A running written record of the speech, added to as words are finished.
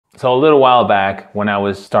So a little while back when I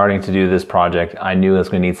was starting to do this project, I knew I was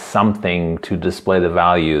going to need something to display the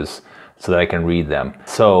values so that I can read them.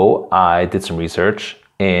 So I did some research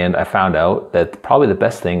and I found out that probably the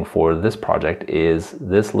best thing for this project is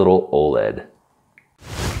this little OLED.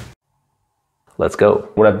 Let's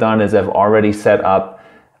go. What I've done is I've already set up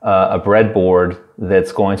a breadboard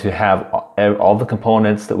that's going to have all the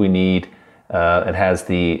components that we need. It has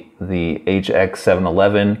the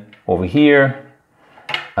HX711 over here.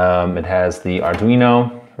 It has the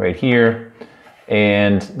Arduino right here.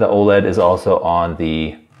 And the OLED is also on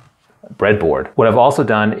the breadboard. What I've also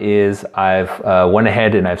done is I've went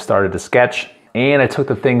ahead and I've started to sketch, and I took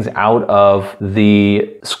the things out of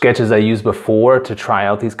the sketches I used before to try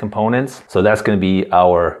out these components. So that's going to be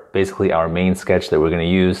basically our main sketch that we're going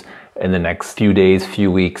to use in the next few days,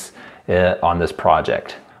 few weeks on this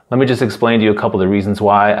project. Let me just explain to you a couple of the reasons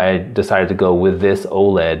why I decided to go with this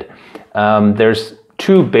OLED. There's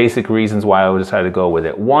two basic reasons why I decided to go with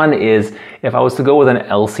it. One is if I was to go with an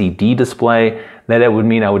LCD display, then that would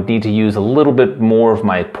mean I would need to use a little bit more of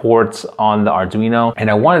my ports on the Arduino, and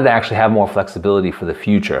I wanted to actually have more flexibility for the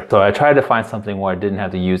future. So I tried to find something where I didn't have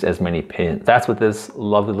to use as many pins. That's what this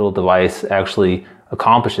lovely little device actually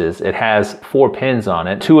accomplishes. It has 4 pins on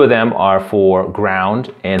it. 2 of them are for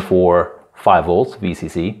ground and for 5 volts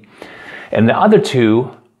VCC, and the other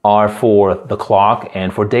 2 are for the clock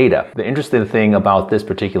and for data. The interesting thing about this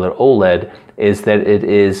particular OLED is that it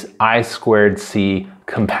is I2C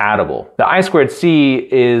compatible. The I2C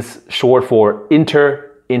is short for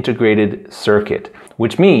integrated circuit,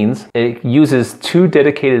 which means it uses 2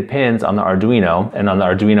 dedicated pins on the Arduino, and on the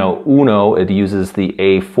Arduino Uno it uses the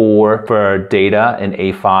A4 for data and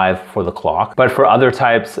A5 for the clock. But for other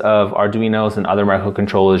types of Arduinos and other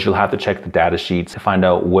microcontrollers, you'll have to check the data sheets to find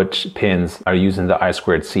out which pins are using the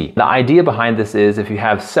I2C. The idea behind this is if you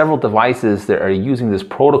have several devices that are using this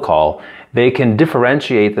protocol, they can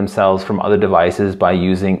differentiate themselves from other devices by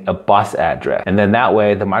using a bus address. And then that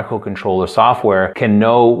way the microcontroller software can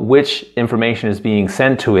know which information is being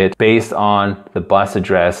sent to it based on the bus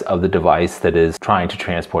address of the device that is trying to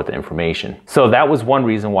transport the information. So that was one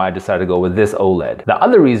reason why I decided to go with this OLED. The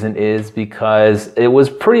other reason is because it was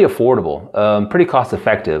pretty affordable, pretty cost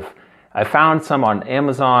effective. I found some on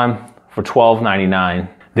Amazon for $12.99.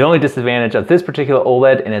 The only disadvantage of this particular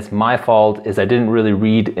OLED, and it's my fault, is I didn't really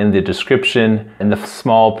read in the description. In the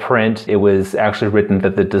small print, it was actually written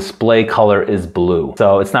that the display color is blue.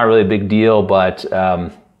 So it's not really a big deal, but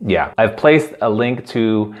yeah. I've placed a link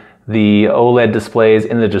to the OLED displays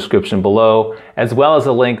in the description below, as well as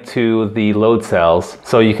a link to the load cells.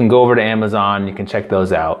 So you can go over to Amazon, you can check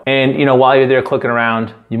those out. And you know, while you're there clicking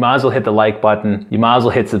around, you might as well hit the like button, you might as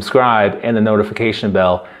well hit subscribe and the notification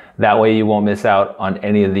bell. That way you won't miss out on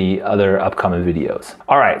any of the other upcoming videos.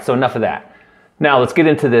 All right, so enough of that. Now let's get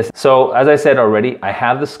into this. So as I said already, I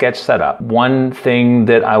have the sketch set up. One thing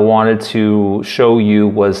that I wanted to show you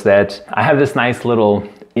was that I have this nice little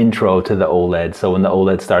intro to the OLED. So when the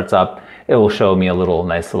OLED starts up, it will show me a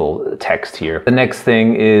nice little text here. The next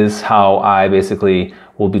thing is how I basically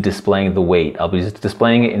will be displaying the weight. I'll be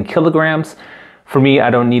displaying it in kilograms. For me, I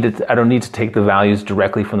don't need to take the values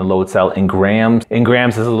directly from the load cell in grams. In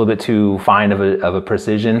grams is a little bit too fine of a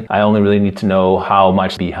precision. I only really need to know how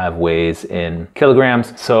much Beehive weighs in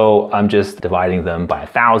kilograms. So I'm just dividing them by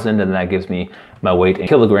 1,000, and that gives me my weight in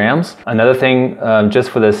kilograms. Another thing, just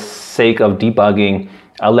for the sake of debugging,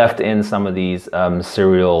 I left in some of these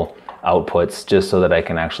serial outputs just so that I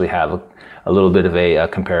can actually have a little bit of a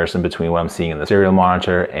comparison between what I'm seeing in the serial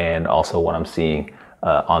monitor and also what I'm seeing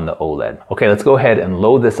on the OLED. Okay, let's go ahead and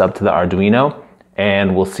load this up to the Arduino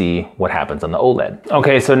and we'll see what happens on the OLED.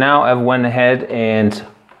 Okay, so now I've went ahead and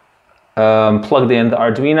plugged in the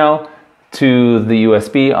Arduino to the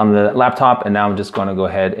USB on the laptop, and now I'm just going to go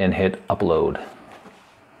ahead and hit upload.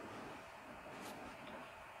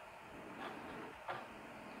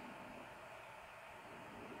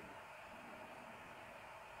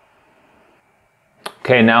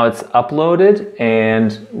 Okay, now it's uploaded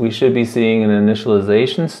and we should be seeing an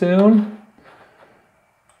initialization soon.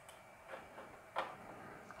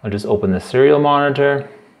 I'll just open the serial monitor.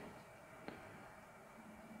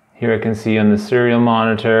 Here I can see on the serial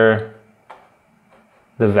monitor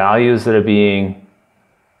the values that are being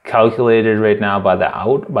calculated right now by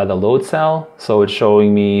the load cell. So it's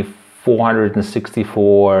showing me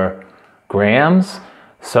 464 grams.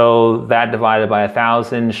 So that divided by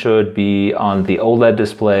 1,000 should be on the OLED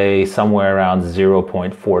display somewhere around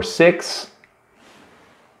 0.46.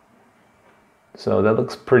 So that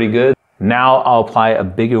looks pretty good. Now I'll apply a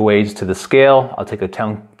bigger weight to the scale. I'll take a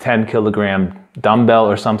 10 kilogram dumbbell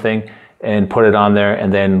or something, and put it on there,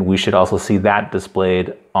 and then we should also see that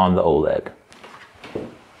displayed on the OLED.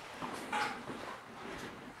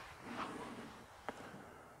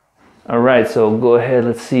 All right, so go ahead,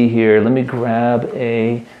 let's see here. Let me grab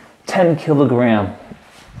a 10 kilogram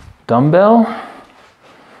dumbbell,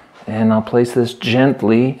 and I'll place this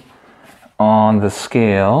gently on the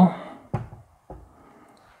scale.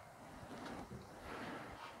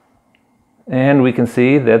 And we can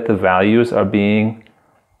see that the values are being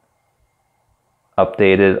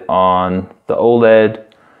updated on the OLED.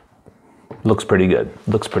 Looks pretty good.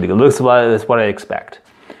 Looks pretty good. Looks like that's what I expect.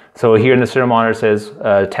 So here in the serial monitor it says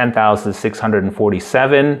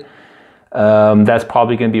 10,647. That's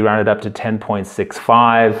probably going to be rounded up to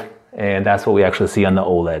 10.65, and that's what we actually see on the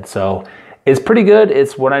OLED. So it's pretty good.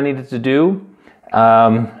 It's what I needed to do.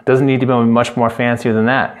 Doesn't need to be much more fancier than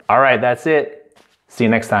that. All right, that's it. See you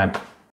next time.